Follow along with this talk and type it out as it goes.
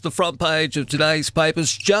The front page of today's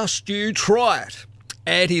papers, just you try it.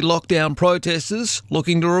 Anti-lockdown protesters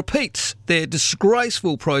looking to repeat their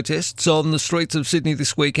disgraceful protests on the streets of Sydney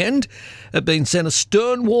this weekend have been sent a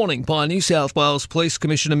stern warning by New South Wales Police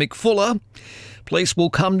Commissioner Mick Fuller. Police will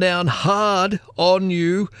come down hard on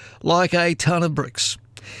you like a ton of bricks.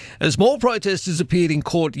 As more protesters appeared in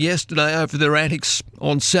court yesterday over their antics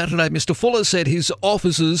on Saturday, Mr Fuller said his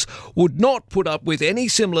officers would not put up with any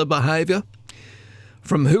similar behaviour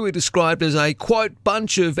from who he described as a, quote,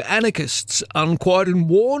 bunch of anarchists, unquote, and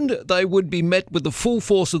warned they would be met with the full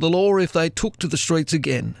force of the law if they took to the streets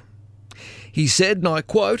again. He said, and I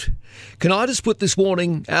quote, "Can I just put this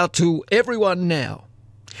warning out to everyone now?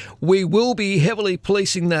 We will be heavily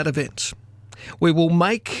policing that event. We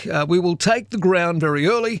will take the ground very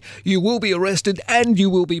early. You will be arrested and you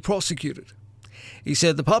will be prosecuted." He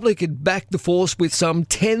said the public had backed the force with some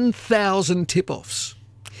 10,000 tip-offs.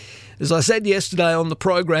 As I said yesterday on the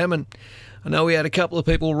program, and I know we had a couple of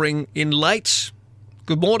people ring in late.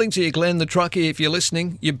 Good morning to you, Glenn the trucker, if you're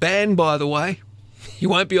listening. You're banned, by the way. You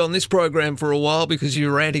won't be on this program for a while because of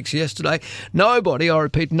your antics yesterday. Nobody, I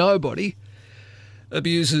repeat, nobody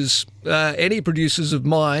abuses any producers of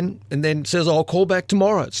mine and then says, "I'll call back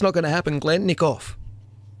tomorrow." It's not going to happen, Glenn. Nick off.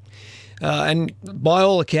 And by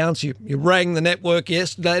all accounts, you rang the network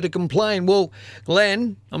yesterday to complain. Well,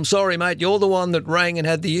 Glenn, I'm sorry, mate. You're the one that rang and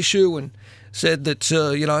had the issue and said that,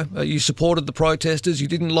 you supported the protesters. You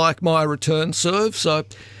didn't like my return serve. So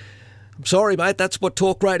I'm sorry, mate. That's what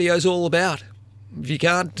talk radio's all about. If you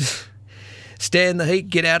can't stand the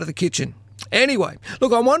heat, get out of the kitchen. Anyway,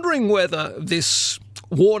 look, I'm wondering whether this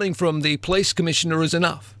warning from the police commissioner is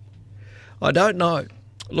enough. I don't know.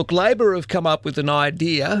 Look, Labor have come up with an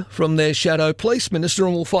idea from their shadow police minister,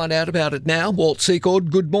 and we'll find out about it now. Walt Secord,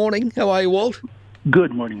 good morning. How are you, Walt?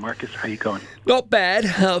 Good morning, Marcus. How you going? Not bad.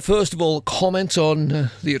 First of all, comment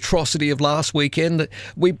on the atrocity of last weekend.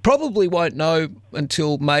 We probably won't know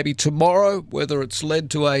until maybe tomorrow whether it's led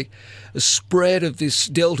to a spread of this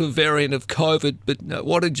Delta variant of COVID, but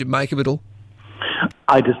what did you make of it all?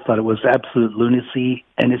 I just thought it was absolute lunacy,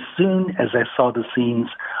 and as soon as I saw the scenes,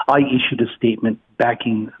 I issued a statement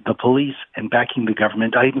backing the police and backing the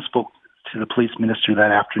government. I even spoke to the police minister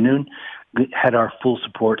that afternoon, had our full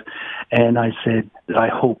support, and I said that I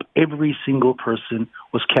hope every single person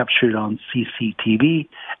was captured on CCTV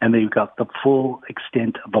and they got the full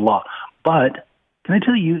extent of the law. But can I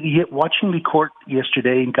tell you, watching the court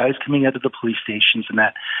yesterday and guys coming out of the police stations and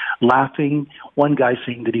that, laughing, one guy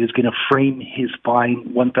saying that he was going to frame his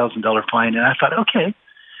fine, $1,000 fine, and I thought, okay,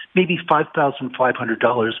 maybe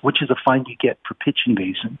 $5,500, which is a fine you get for pitch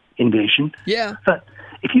invasion. Yeah. But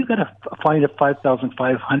if you got a fine of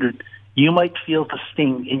 $5,500, you might feel the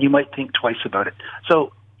sting and you might think twice about it.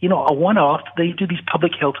 So, a one-off, they do these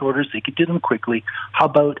public health orders, they could do them quickly. How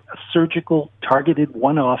about a surgical, targeted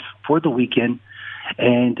one-off for the weekend?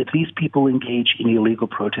 And if these people engage in illegal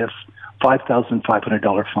protests,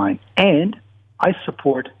 $5,500 fine. And I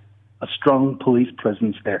support a strong police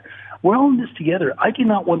presence there. We're all in this together. I do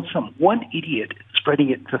not want one idiot spreading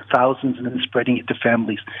it to thousands and then spreading it to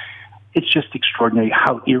families. It's just extraordinary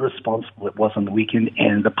how irresponsible it was on the weekend,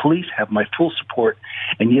 and the police have my full support.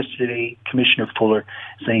 And yesterday, Commissioner Fuller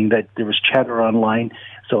saying that there was chatter online.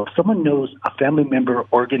 So if someone knows a family member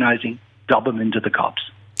organizing, dub them into the cops.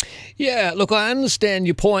 Yeah, look, I understand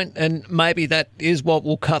your point, and maybe that is what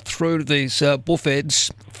will cut through to these buffheads.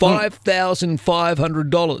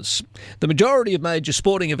 $5,500. The majority of major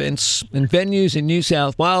sporting events and venues in New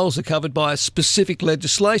South Wales are covered by specific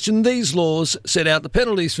legislation. These laws set out the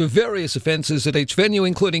penalties for various offences at each venue,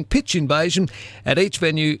 including pitch invasion. At each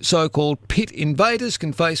venue, so-called pit invaders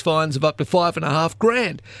can face fines of up to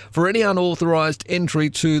 $5,500 for any unauthorised entry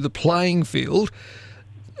to the playing field.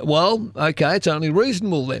 Well, okay, it's only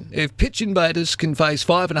reasonable then. If pitch invaders can face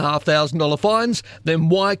 $5,500 fines, then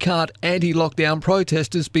why can't anti-lockdown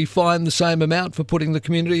protesters be fined the same amount for putting the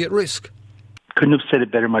community at risk? Couldn't have said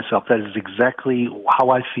it better myself. That is exactly how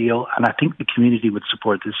I feel, and I think the community would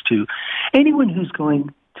support this too. Anyone who's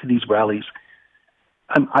going to these rallies,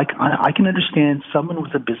 I can understand someone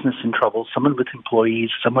with a business in trouble, someone with employees,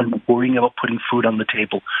 someone worrying about putting food on the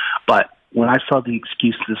table, but when I saw the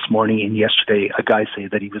excuse this morning and yesterday, a guy say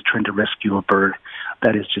that he was trying to rescue a bird,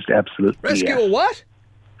 that is just absolute Rescue BS. A what?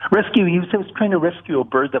 He was trying to rescue a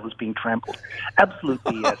bird that was being trampled. Absolute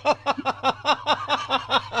BS.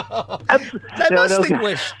 They must think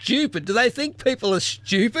we're stupid. Do they think people are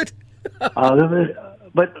stupid?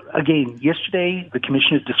 But again, yesterday the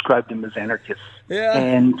commissioners described them as anarchists. Yeah.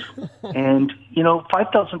 And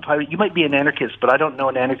 $5,500. You might be an anarchist, but I don't know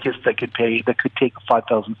an anarchist that could take a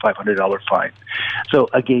 $5,500 fine. So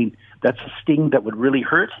again, That's a sting that would really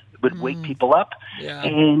hurt, would wake people up. Yeah.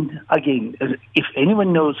 And again, if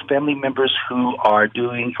anyone knows family members who are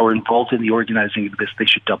doing or involved in the organizing of this, they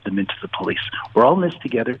should dump them into the police. We're all in this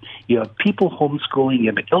together. You have people homeschooling,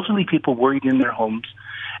 you have elderly people worried in their homes,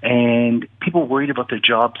 and people worried about their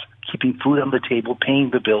jobs, keeping food on the table, paying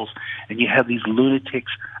the bills, and you have these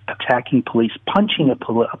lunatics attacking police, punching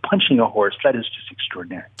a horse. That is just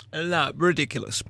extraordinary. No, ridiculous.